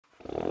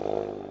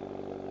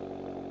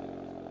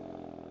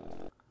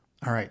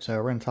All right, so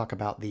we're going to talk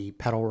about the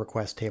pedal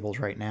request tables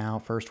right now.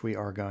 First, we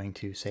are going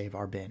to save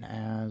our bin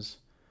as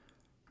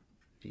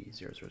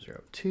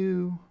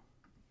D0002,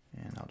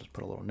 and I'll just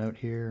put a little note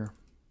here,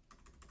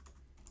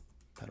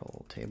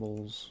 pedal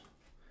tables.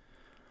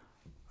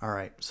 All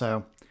right,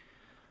 so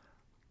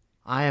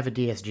I have a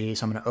DSG,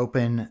 so I'm going to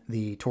open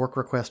the torque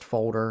request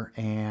folder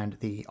and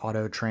the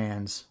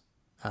autotrans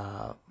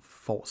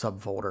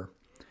subfolder.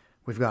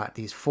 We've got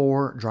these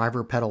 4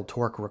 driver pedal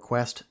torque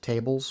request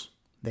tables.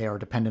 They are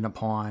dependent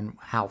upon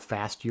how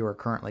fast you are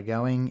currently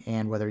going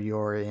and whether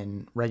you're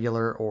in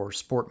regular or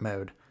sport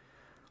mode.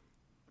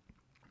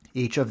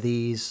 Each of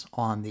these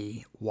on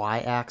the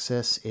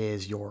y-axis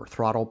is your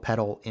throttle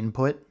pedal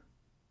input,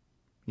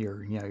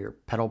 your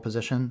pedal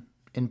position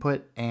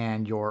input,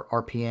 and your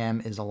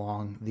RPM is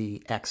along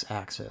the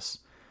x-axis.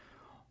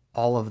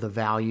 All of the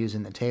values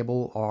in the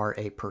table are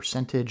a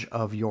percentage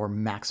of your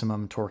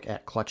maximum torque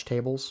at clutch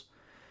tables,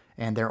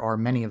 and there are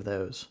many of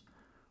those.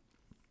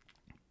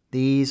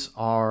 These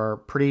are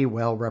pretty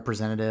well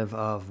representative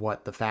of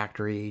what the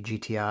factory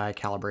GTI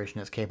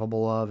calibration is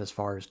capable of as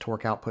far as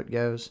torque output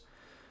goes.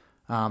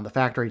 The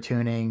factory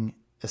tuning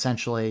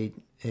essentially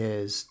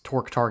is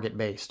torque target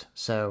based.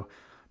 So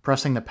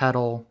pressing the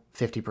pedal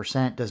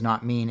 50% does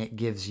not mean it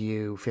gives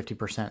you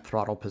 50%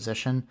 throttle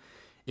position.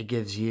 It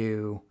gives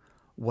you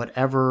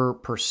whatever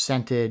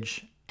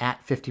percentage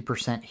at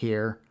 50%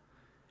 here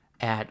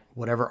at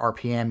whatever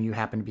RPM you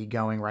happen to be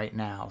going right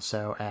now.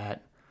 So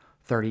at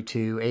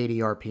 3280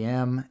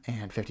 RPM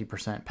and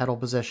 50% pedal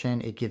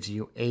position, it gives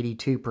you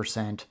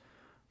 82%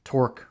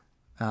 torque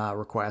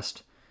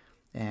request.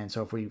 And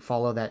so if we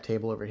follow that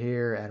table over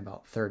here at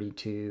about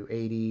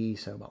 3280,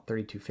 so about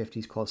 3250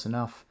 is close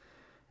enough.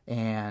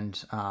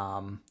 And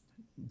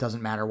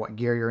doesn't matter what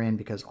gear you're in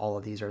because all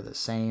of these are the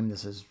same.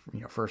 This is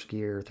first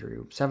gear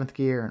through 7th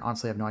gear, and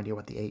honestly I have no idea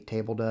what the 8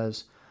 table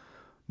does.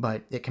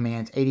 But it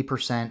commands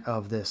 80%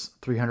 of this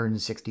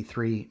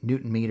 363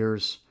 Newton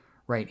meters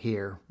right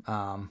here,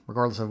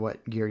 regardless of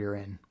what gear you're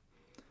in.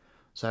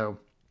 So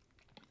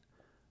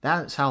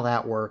that's how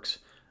that works.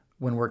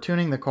 When we're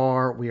tuning the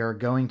car, we are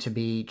going to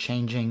be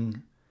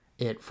changing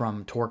it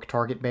from torque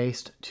target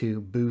based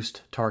to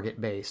boost target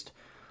based.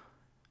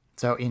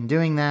 So in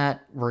doing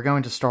that, we're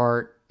going to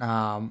start,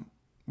 we're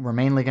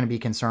mainly going to be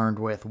concerned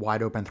with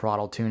wide open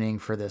throttle tuning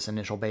for this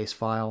initial base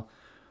file.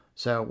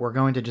 So we're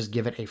going to just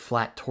give it a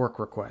flat torque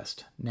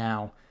request.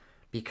 Now,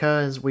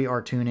 because we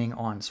are tuning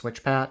on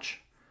switch patch,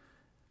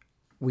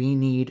 we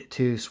need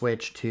to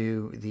switch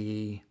to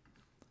the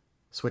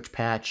switch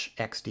patch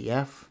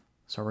XDF.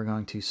 So we're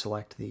going to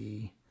select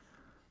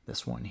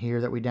this one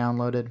here that we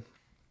downloaded.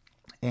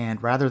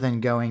 And rather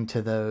than going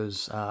to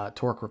those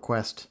torque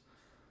request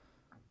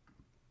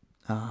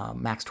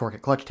max torque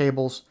at clutch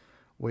tables,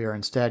 we are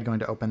instead going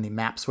to open the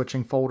map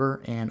switching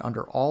folder, and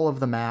under all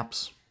of the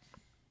maps,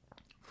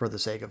 for the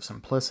sake of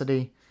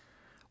simplicity,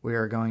 we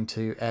are going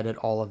to edit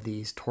all of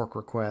these torque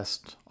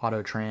request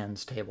auto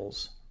trans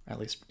tables. At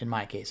least in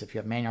my case, if you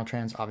have manual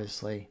trans,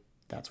 obviously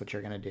that's what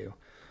you're going to do.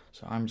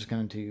 So I'm just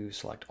going to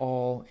select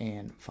all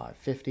and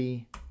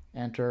 550,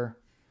 enter,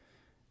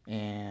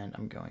 and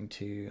I'm going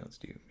to, let's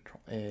do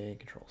Control A,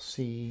 Control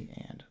C,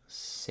 and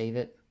save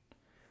it.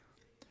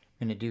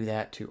 I'm going to do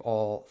that to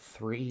all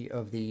 3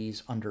 of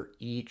these under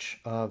each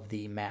of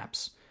the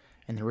maps.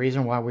 And the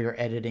reason why we are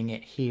editing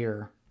it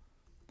here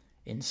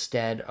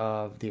instead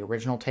of the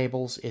original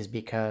tables is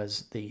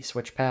because the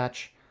switch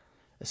patch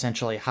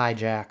essentially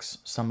hijacks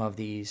some of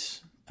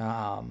these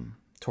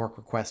torque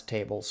request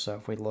tables. So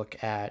if we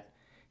look at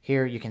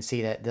here, you can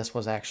see that this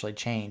was actually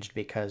changed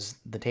because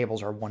the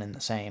tables are one and the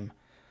same.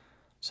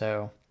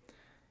 So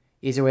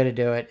easy way to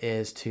do it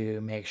is to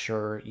make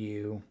sure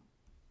you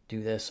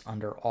do this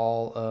under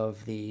all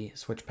of the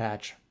switch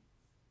patch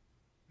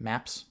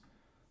maps.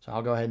 So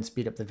I'll go ahead and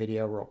speed up the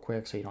video real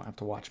quick so you don't have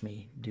to watch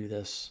me do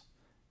this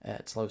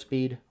at slow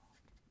speed.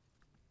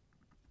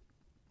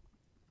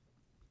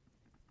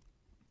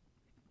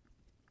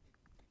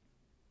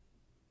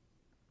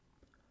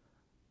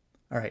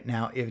 All right,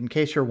 now in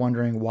case you're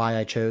wondering why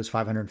I chose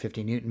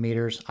 550 Newton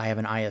meters, I have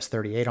an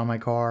IS38 on my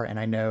car, and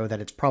I know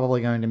that it's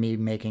probably going to be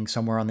making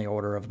somewhere on the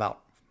order of about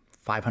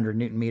 500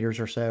 Newton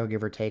meters or so,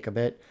 give or take a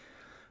bit.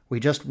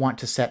 We just want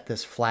to set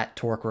this flat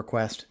torque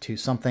request to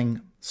something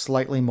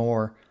slightly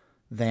more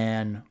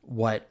than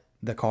what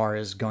the car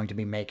is going to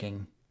be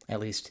making,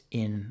 at least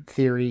in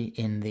theory,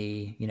 in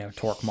the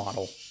torque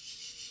model.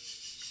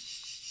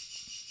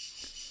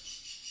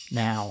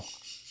 Now,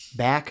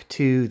 back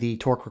to the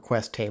torque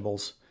request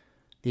tables.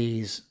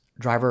 These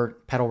driver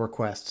pedal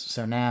requests.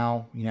 So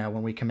now,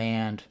 when we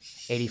command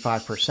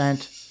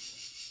 85%,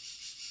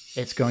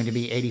 it's going to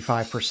be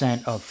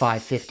 85% of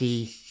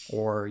 550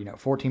 or,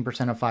 14%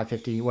 of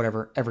 550,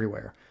 whatever,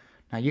 everywhere.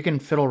 Now you can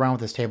fiddle around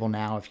with this table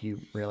now if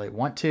you really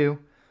want to,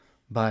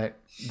 but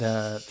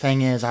the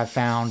thing is I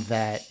found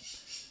that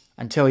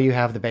until you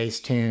have the bass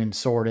tune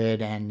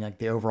sorted and like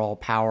the overall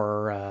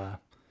power,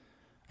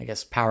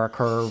 power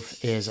curve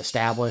is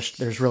established,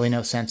 there's really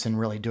no sense in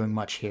really doing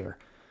much here.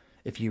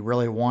 If you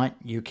really want,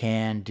 you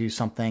can do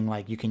something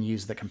like you can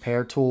use the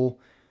compare tool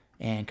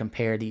and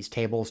compare these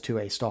tables to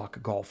a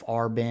stock Golf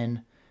R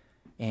bin.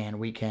 And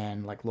we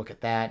can like look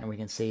at that and we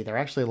can see they're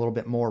actually a little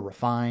bit more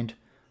refined,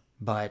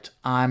 but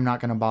I'm not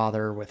going to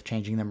bother with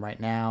changing them right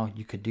now.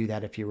 You could do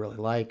that if you really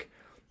like.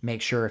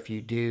 Make sure if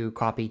you do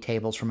copy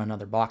tables from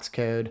another box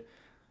code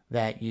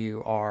that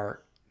you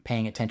are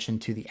paying attention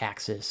to the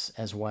axis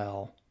as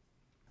well.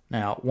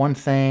 Now, one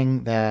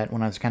thing that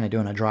when I was kind of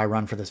doing a dry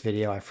run for this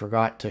video, I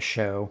forgot to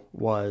show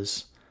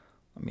was,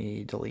 let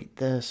me delete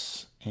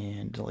this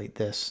and delete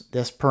this.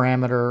 This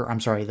parameter, I'm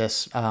sorry,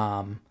 this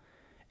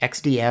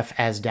XDF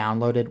as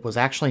downloaded was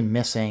actually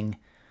missing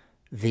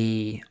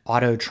the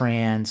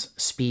autotrans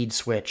speed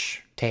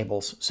switch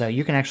tables. So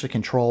you can actually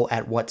control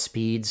at what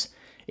speeds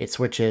it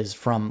switches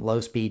from low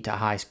speed to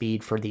high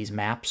speed for these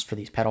maps, for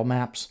these pedal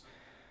maps.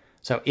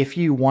 So if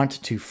you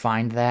want to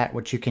find that,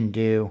 what you can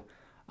do,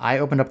 I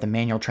opened up the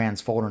manual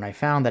trans folder and I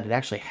found that it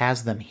actually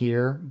has them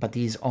here, but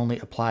these only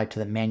apply to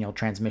the manual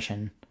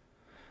transmission.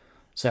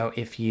 So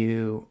if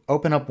you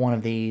open up one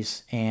of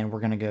these, and we're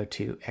going to go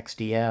to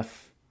XDF,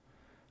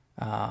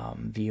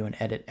 view and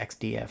edit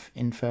XDF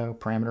info,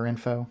 parameter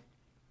info,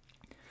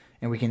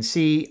 and we can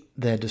see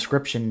the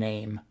description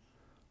name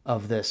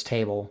of this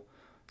table.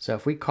 So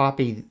if we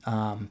copy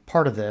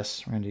part of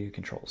this, we're going to do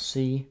Control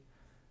C,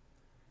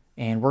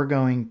 and we're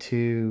going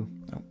to,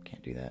 oh,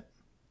 can't do that.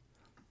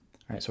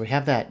 All right, so we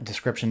have that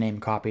description name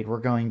copied. We're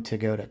going to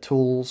go to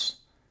Tools,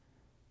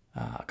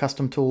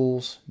 Custom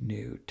Tools,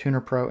 New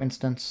TunerPro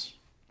instance.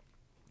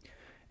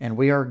 And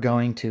we are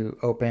going to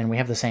open, we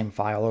have the same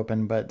file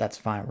open, but that's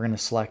fine. We're going to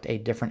select a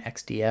different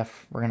XDF.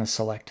 We're going to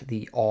select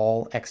the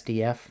all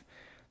XDF.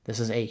 This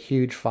is a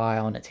huge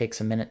file and it takes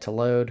a minute to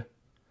load.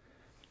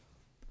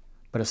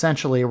 But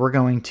essentially, we're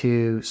going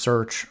to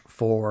search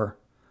for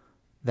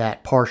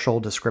that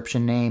partial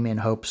description name in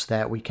hopes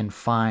that we can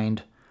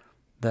find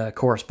the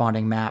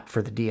corresponding map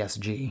for the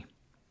DSG.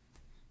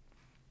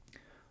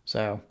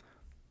 So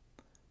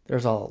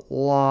there's a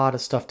lot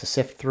of stuff to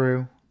sift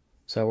through.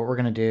 So what we're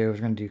going to do is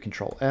we're going to do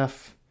Control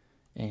F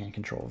and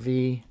Control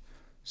V.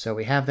 So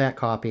we have that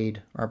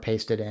copied or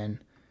pasted in,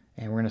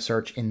 and we're going to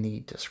search in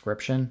the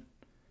description.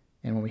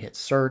 And when we hit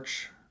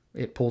search,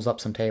 it pulls up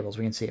some tables.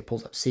 We can see it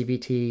pulls up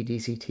CVT,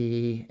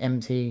 DCT,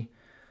 MT,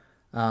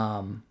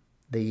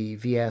 the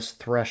VS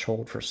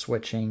threshold for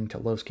switching to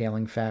low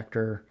scaling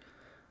factor.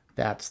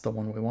 That's the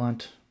one we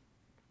want.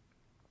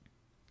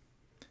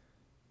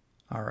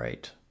 All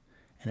right.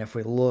 And if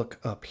we look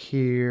up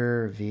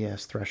here,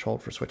 VS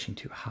threshold for switching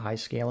to high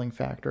scaling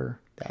factor,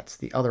 that's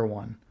the other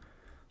one.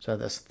 So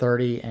this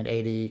 30 and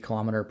 80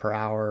 kilometer per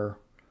hour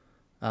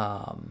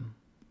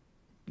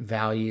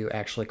value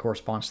actually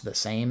corresponds to the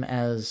same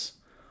as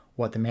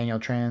what the manual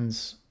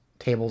trans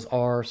tables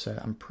are. So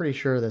I'm pretty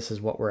sure this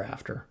is what we're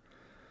after.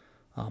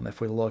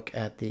 If we look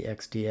at the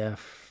XDF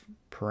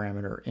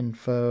parameter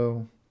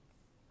info,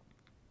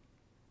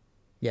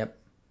 yep,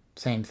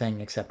 same thing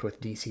except with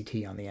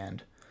DCT on the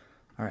end.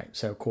 All right,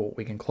 so cool.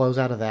 We can close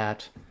out of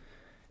that.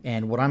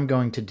 And what I'm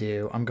going to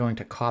do, I'm going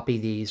to copy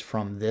these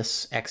from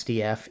this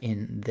XDF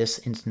in this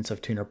instance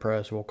of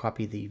TunerPro. So we'll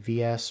copy the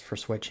VS for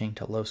switching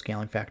to low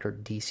scaling factor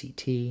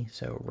DCT.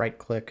 So right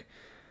click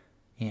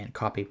and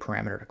copy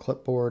parameter to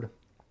clipboard.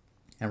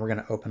 And we're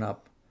going to open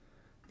up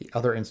the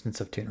other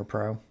instance of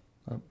TunerPro.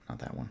 Oh, not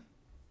that one.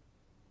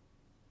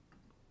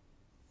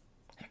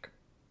 Heck.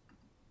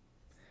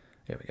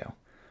 There we go.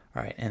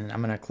 All right, and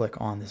I'm going to click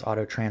on this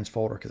auto trans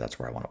folder because that's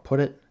where I want to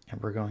put it.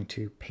 And we're going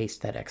to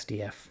paste that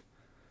XDF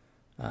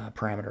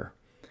parameter.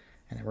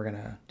 And then we're going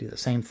to do the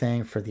same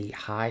thing for the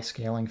high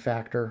scaling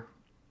factor.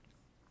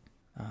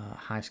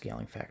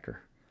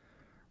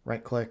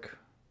 Right click,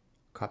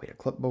 copy to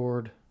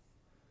clipboard,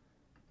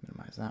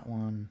 minimize that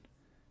one,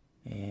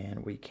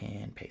 and we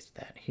can paste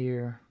that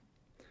here.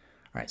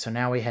 All right, so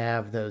now we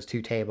have those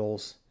two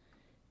tables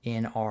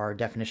in our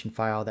definition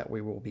file that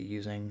we will be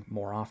using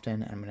more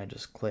often. I'm going to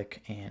just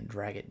click and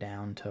drag it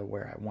down to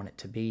where I want it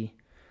to be.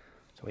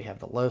 So we have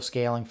the low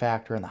scaling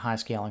factor and the high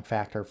scaling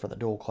factor for the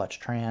dual clutch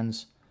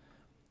trans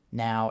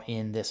now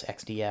in this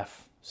XDF.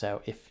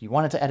 So if you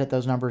wanted to edit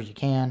those numbers, you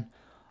can.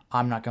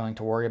 I'm not going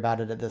to worry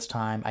about it at this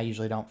time. I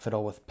usually don't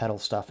fiddle with pedal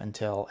stuff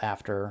until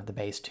after the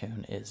base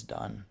tune is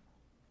done.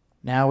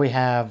 Now we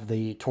have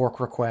the torque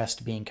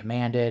request being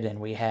commanded, and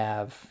we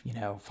have,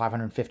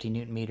 550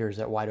 Newton meters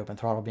at wide open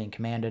throttle being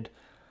commanded.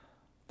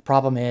 The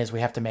problem is we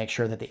have to make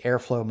sure that the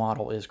airflow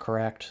model is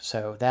correct.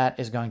 So that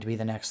is going to be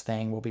the next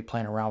thing. We'll be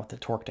playing around with the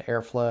torque to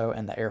airflow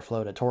and the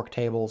airflow to torque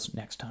tables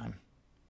next time.